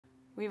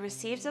We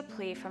received a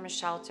plea from a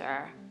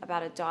shelter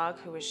about a dog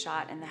who was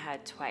shot in the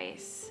head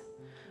twice.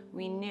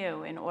 We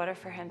knew in order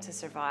for him to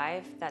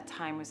survive, that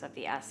time was of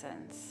the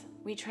essence.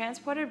 We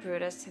transported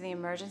Brutus to the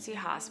emergency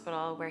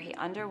hospital where he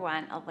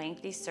underwent a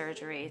lengthy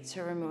surgery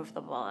to remove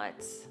the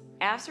bullets.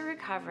 After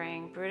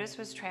recovering, Brutus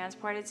was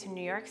transported to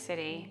New York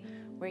City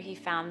where he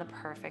found the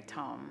perfect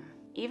home.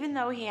 Even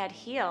though he had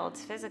healed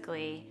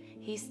physically,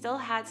 he still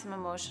had some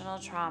emotional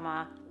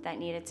trauma that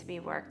needed to be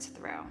worked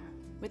through.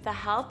 With the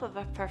help of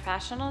a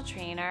professional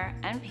trainer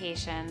and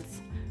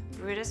patience,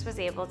 Brutus was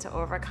able to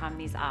overcome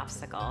these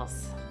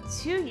obstacles.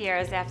 2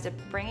 years after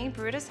bringing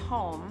Brutus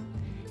home,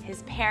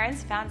 his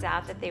parents found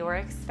out that they were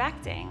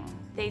expecting.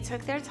 They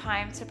took their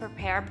time to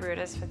prepare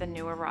Brutus for the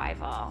new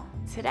arrival.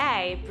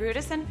 Today,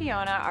 Brutus and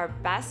Fiona are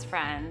best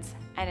friends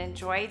and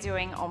enjoy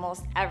doing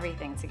almost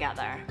everything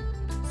together.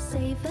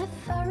 Save a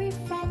furry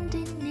friend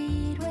in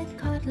need with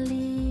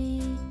cuddly